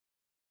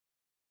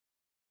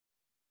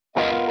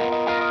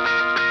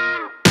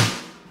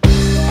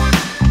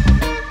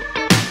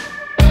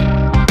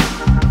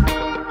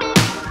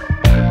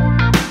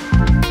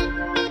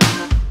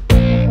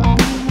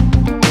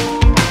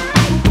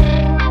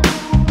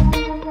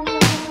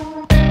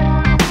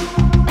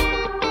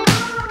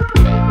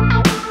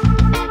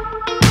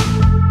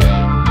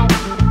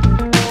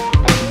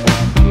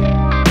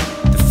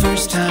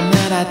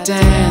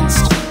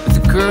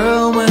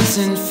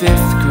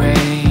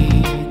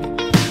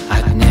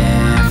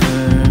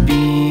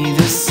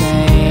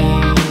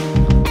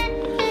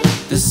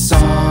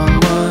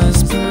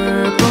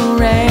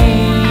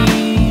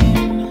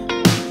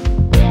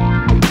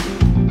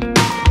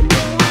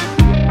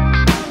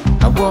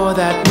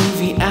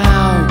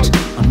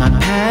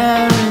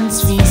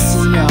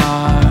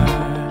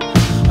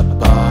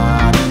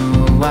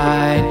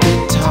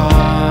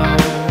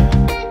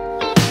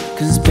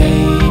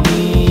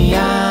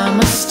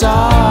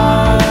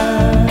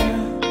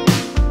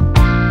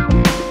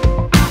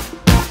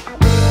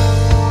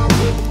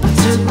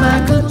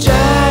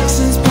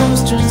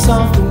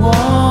off the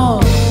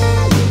wall.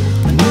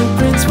 A new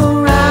prince will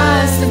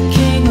rise, the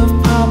king of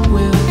pop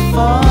will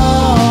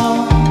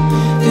fall.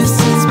 This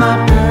is my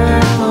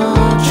purple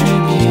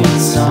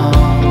tribute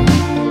song.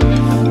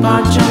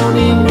 Part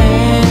Joni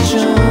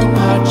Mitchell,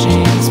 part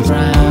James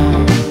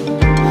Brown.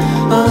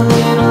 A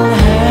little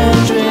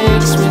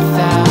Hendrix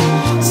without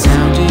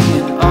sounding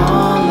at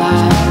all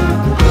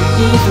like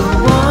either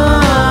one.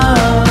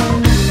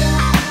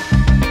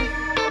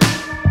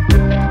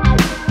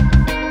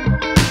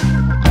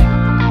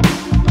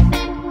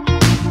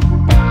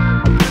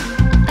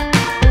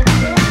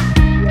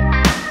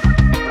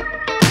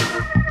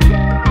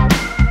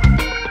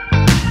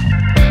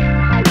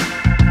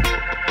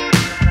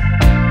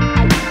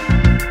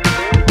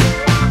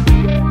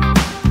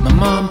 My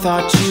mom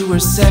thought you were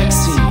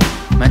sexy,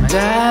 my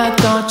dad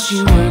thought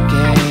you were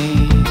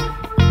gay.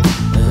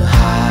 The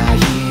high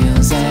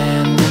heels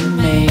and the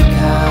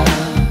makeup,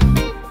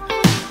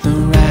 the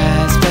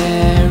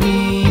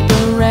raspberry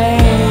beret.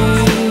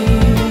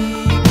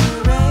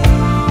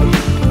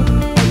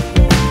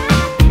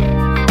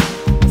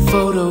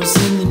 Photos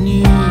in the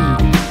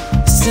nude,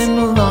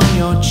 symbol on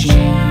your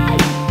cheek,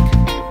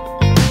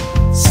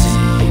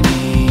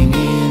 singing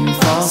in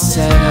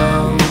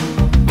falsetto.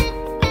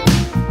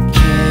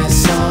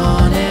 Kiss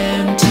on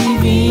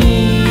MTV.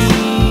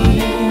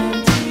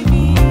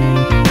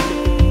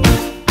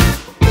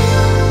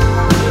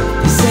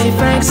 They say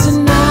Frank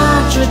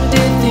Sinatra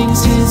did things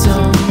his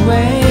own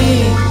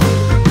way.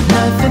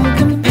 Nothing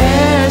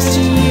compares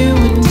to you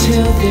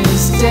until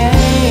this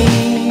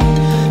day.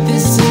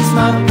 This is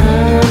my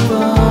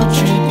purple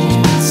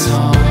tribute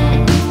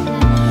song.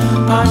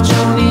 Part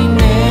Joni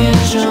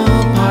Mitchell,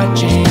 part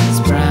James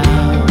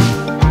Brown.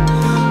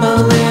 A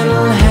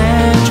little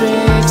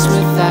Hendrix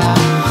without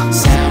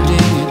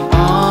sounding at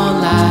all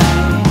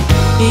like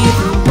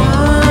either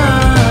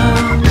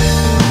one.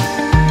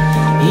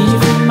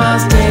 Even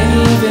Miles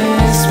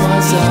Davis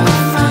was a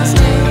fan.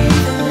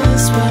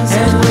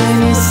 And when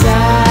you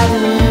sat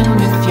in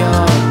with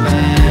your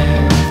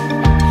band,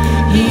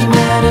 he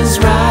met his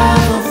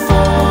rival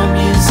for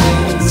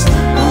music's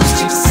most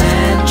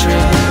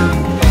eccentric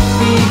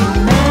beat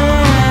man.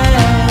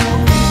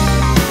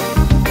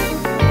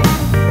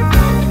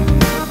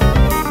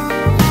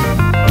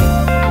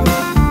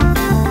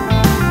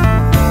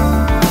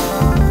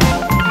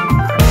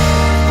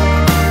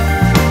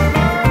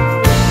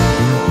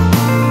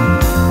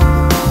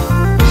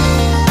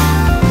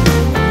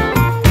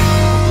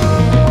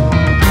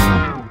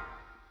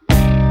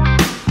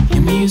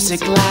 Your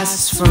music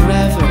lasts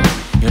forever,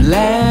 your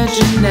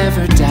legend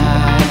never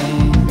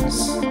dies.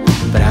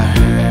 But I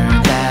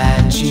heard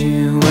that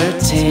you were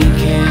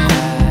taken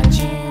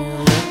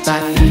by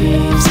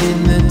thieves in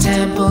the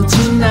temple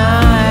tonight.